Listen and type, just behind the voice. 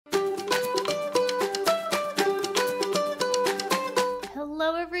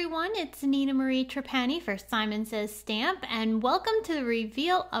it's Nina Marie Trapani for Simon Says Stamp, and welcome to the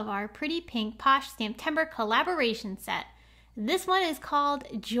reveal of our pretty pink Posh STAMPtember collaboration set. This one is called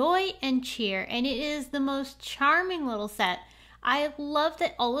Joy and Cheer, and it is the most charming little set. I love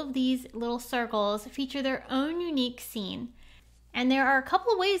that all of these little circles feature their own unique scene. And there are a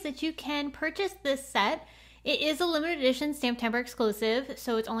couple of ways that you can purchase this set. It is a limited edition STAMPtember exclusive,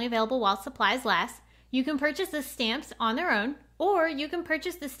 so it's only available while supplies last. You can purchase the stamps on their own, or you can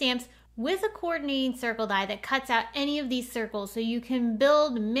purchase the stamps with a coordinating circle die that cuts out any of these circles, so you can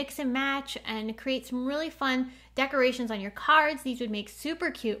build, mix and match, and create some really fun decorations on your cards. These would make super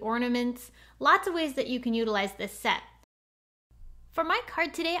cute ornaments. Lots of ways that you can utilize this set. For my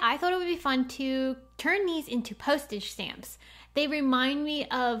card today, I thought it would be fun to turn these into postage stamps. They remind me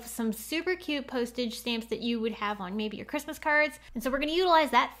of some super cute postage stamps that you would have on maybe your Christmas cards. And so we're going to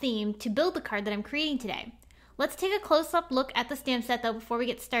utilize that theme to build the card that I'm creating today. Let's take a close-up look at the stamp set though before we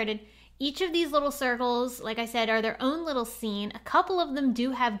get started. Each of these little circles, like I said, are their own little scene. A couple of them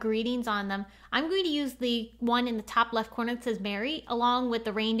do have greetings on them. I'm going to use the one in the top left corner that says Merry, along with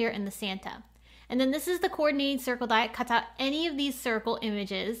the reindeer and the Santa. And then this is the coordinating circle die. It cuts out any of these circle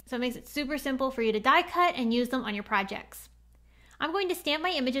images, so it makes it super simple for you to die cut and use them on your projects. I'm going to stamp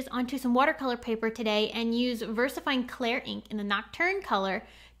my images onto some watercolor paper today and use VersaFine Clair ink in the Nocturne color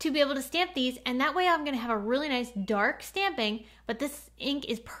to be able to stamp these, and that way I'm going to have a really nice dark stamping, but this ink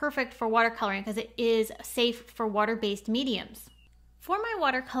is perfect for watercoloring because it is safe for water-based mediums. For my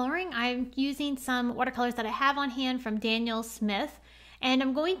watercoloring, I'm using some watercolors that I have on hand from Daniel Smith, and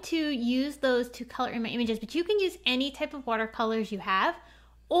I'm going to use those to color in my images, but you can use any type of watercolors you have.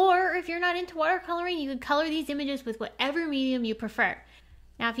 Or if you're not into watercoloring, you could color these images with whatever medium you prefer.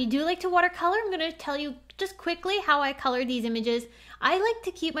 Now, if you do like to watercolor, I'm going to tell you just quickly how I color these images. I like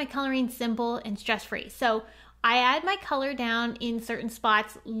to keep my coloring simple and stress-free. So I add my color down in certain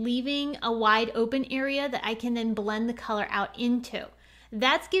spots, leaving a wide open area that I can then blend the color out into.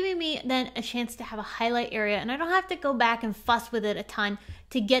 That's giving me then a chance to have a highlight area, and I don't have to go back and fuss with it a ton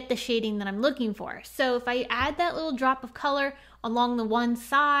to get the shading that I'm looking for. So if I add that little drop of color along the one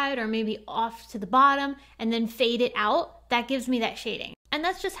side or maybe off to the bottom and then fade it out, that gives me that shading. And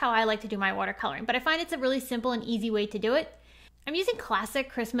that's just how I like to do my watercoloring, but I find it's a really simple and easy way to do it. I'm using classic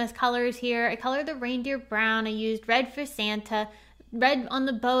Christmas colors here. I colored the reindeer brown. I used red for Santa, red on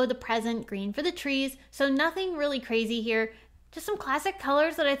the bow, the present, green for the trees. So nothing really crazy here. Just some classic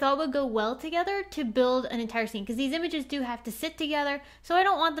colors that I thought would go well together to build an entire scene, because these images do have to sit together, so I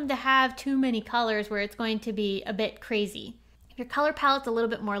don't want them to have too many colors where it's going to be a bit crazy. If your color palette's a little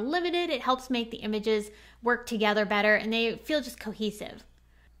bit more limited, it helps make the images work together better and they feel just cohesive.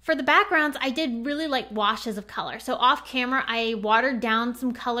 For the backgrounds, I did really like washes of color. So off camera, I watered down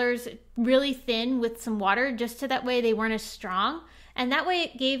some colors really thin with some water just so that way they weren't as strong. And that way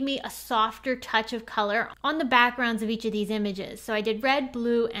it gave me a softer touch of color on the backgrounds of each of these images. So I did red,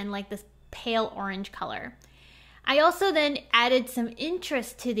 blue, and like this pale orange color. I also then added some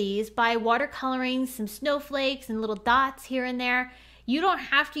interest to these by watercoloring some snowflakes and little dots here and there. You don't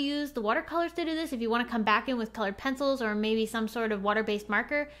have to use the watercolors to do this. If you want to come back in with colored pencils or maybe some sort of water-based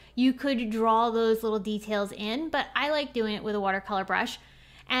marker, you could draw those little details in, but I like doing it with a watercolor brush.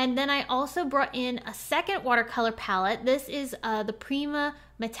 And then I also brought in a second watercolor palette. This is the Prima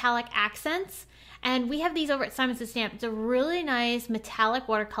Metallic Accents. And we have these over at Simon Says Stamp. It's a really nice metallic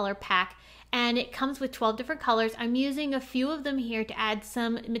watercolor pack. And it comes with 12 different colors. I'm using a few of them here to add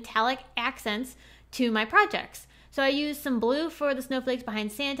some metallic accents to my projects. So I used some blue for the snowflakes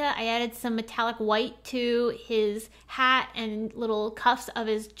behind Santa. I added some metallic white to his hat and little cuffs of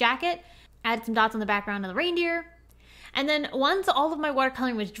his jacket. Added some dots on the background of the reindeer. And then once all of my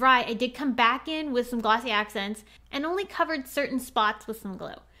watercoloring was dry, I did come back in with some glossy accents and only covered certain spots with some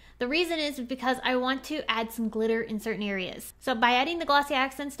glue. The reason is because I want to add some glitter in certain areas. So by adding the glossy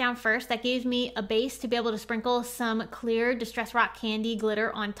accents down first, that gives me a base to be able to sprinkle some clear Distress Rock Candy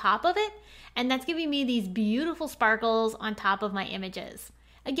glitter on top of it. And that's giving me these beautiful sparkles on top of my images.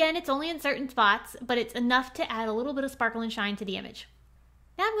 Again, it's only in certain spots, but it's enough to add a little bit of sparkle and shine to the image.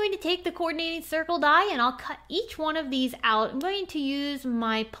 Now I'm going to take the coordinating circle die and I'll cut each one of these out. I'm going to use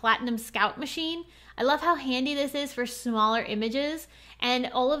my Platinum Scout machine. I love how handy this is for smaller images,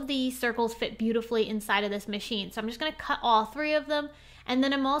 and all of the circles fit beautifully inside of this machine. So I'm just going to cut all three of them, and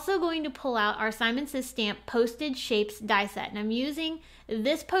then I'm also going to pull out our Simon Says Stamp Postage Shapes die set. And I'm using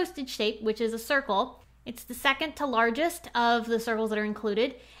this postage shape, which is a circle. It's the second to largest of the circles that are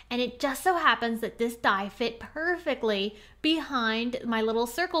included, and it just so happens that this die fit perfectly behind my little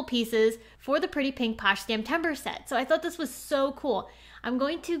circle pieces for the Pretty Pink Posh STAMPtember set. So I thought this was so cool. I'm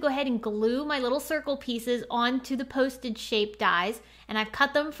going to go ahead and glue my little circle pieces onto the postage shaped dies, and I've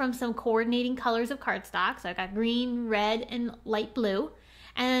cut them from some coordinating colors of cardstock. So I got green, red, and light blue.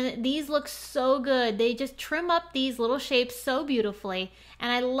 And these look so good. They just trim up these little shapes so beautifully, and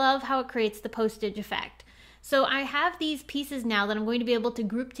I love how it creates the postage effect. So I have these pieces now that I'm going to be able to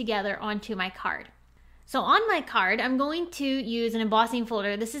group together onto my card. So on my card, I'm going to use an embossing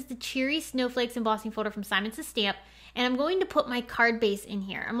folder. This is the Cheery Snowflakes embossing folder from Simon Says Stamp, and I'm going to put my card base in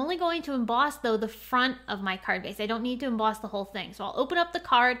here. I'm only going to emboss, though, the front of my card base. I don't need to emboss the whole thing. So I'll open up the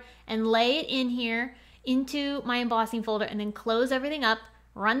card and lay it in here into my embossing folder, and then close everything up.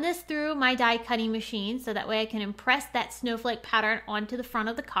 Run this through my die cutting machine so that way I can impress that snowflake pattern onto the front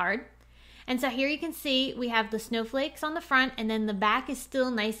of the card. And so here you can see we have the snowflakes on the front, and then the back is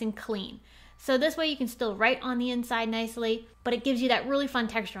still nice and clean. So this way you can still write on the inside nicely, but it gives you that really fun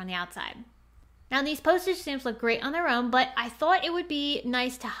texture on the outside. Now these postage stamps look great on their own, but I thought it would be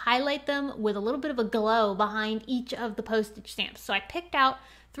nice to highlight them with a little bit of a glow behind each of the postage stamps. So I picked out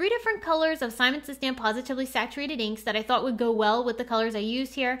 3 different colors of Simon Says Stamp Positively Saturated inks that I thought would go well with the colors I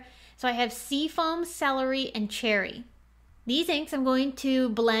used here. So I have Seafoam, Celery, and Cherry. These inks I'm going to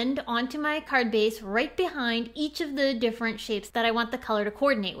blend onto my card base right behind each of the different shapes that I want the color to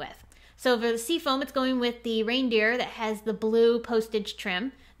coordinate with. So for the Seafoam, it's going with the reindeer that has the blue postage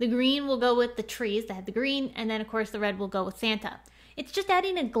trim. The green will go with the trees that have the green, and then of course the red will go with Santa. It's just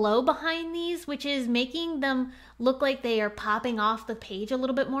adding a glow behind these, which is making them look like they are popping off the page a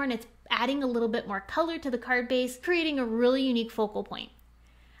little bit more, and it's adding a little bit more color to the card base, creating a really unique focal point.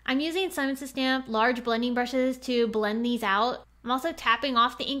 I'm using Simon Says Stamp large blending brushes to blend these out. I'm also tapping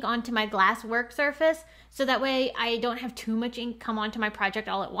off the ink onto my glass work surface, so that way I don't have too much ink come onto my project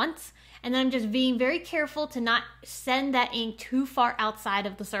all at once. And then I'm just being very careful to not send that ink too far outside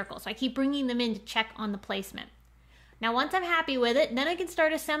of the circle. So I keep bringing them in to check on the placement. Now once I'm happy with it, then I can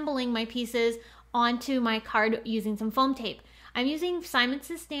start assembling my pieces onto my card using some foam tape. I'm using Simon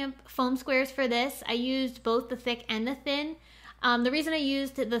Says Stamp foam squares for this. I used both the thick and the thin. The reason I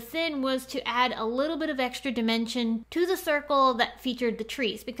used the thin was to add a little bit of extra dimension to the circle that featured the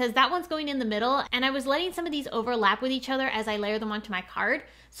trees, because that one's going in the middle, and I was letting some of these overlap with each other as I layer them onto my card.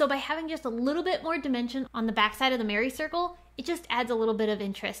 So by having just a little bit more dimension on the back side of the Mary circle, it just adds a little bit of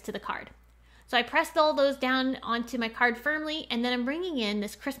interest to the card. So I pressed all those down onto my card firmly, and then I'm bringing in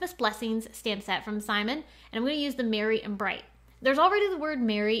this Christmas Blessings stamp set from Simon, and I'm going to use the Merry and Bright. There's already the word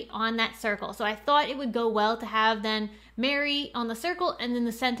Merry on that circle, so I thought it would go well to have then Merry on the circle and then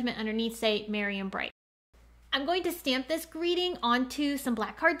the sentiment underneath say Merry and Bright. I'm going to stamp this greeting onto some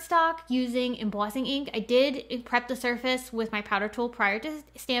black cardstock using embossing ink. I did prep the surface with my powder tool prior to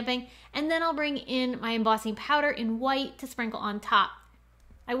stamping, and then I'll bring in my embossing powder in white to sprinkle on top.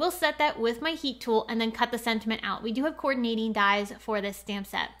 I will set that with my heat tool and then cut the sentiment out. We do have coordinating dies for this stamp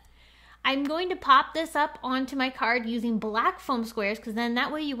set. I'm going to pop this up onto my card using black foam squares, because then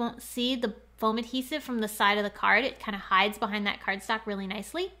that way you won't see the foam adhesive from the side of the card. It kind of hides behind that cardstock really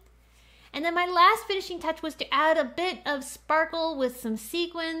nicely. And then my last finishing touch was to add a bit of sparkle with some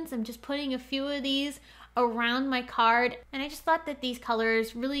sequins. I'm just putting a few of these around my card, and I just thought that these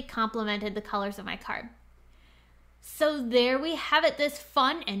colors really complemented the colors of my card. So there we have it, this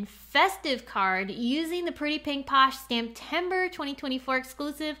fun and festive card using the Pretty Pink Posh STAMPtember 2024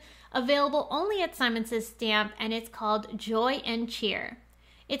 exclusive, available only at Simon Says Stamp, and it's called Joy and Cheer.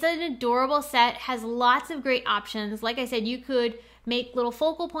 It's an adorable set, has lots of great options. Like I said, you could make little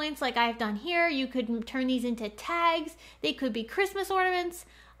focal points like I've done here. You could turn these into tags. They could be Christmas ornaments.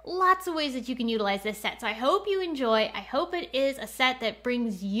 Lots of ways that you can utilize this set. So I hope you enjoy. I hope it is a set that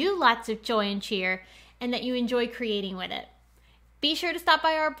brings you lots of joy and cheer, and that you enjoy creating with it. Be sure to stop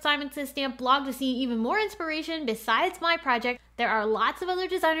by our Simon Says Stamp blog to see even more inspiration besides my project. There are lots of other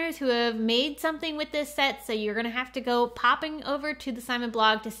designers who have made something with this set, so you're going to have to go popping over to the Simon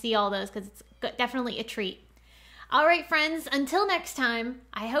blog to see all those, because it's definitely a treat. All right, friends, until next time,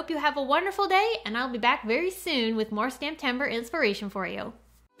 I hope you have a wonderful day, and I'll be back very soon with more STAMPtember inspiration for you.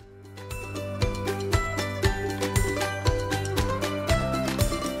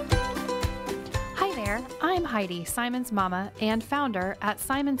 I'm Heidi, Simon's mama and founder at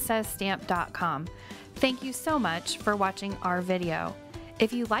SimonsSaysStamp.com. Thank you so much for watching our video.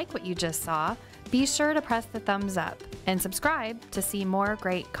 If you like what you just saw, be sure to press the thumbs up and subscribe to see more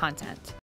great content.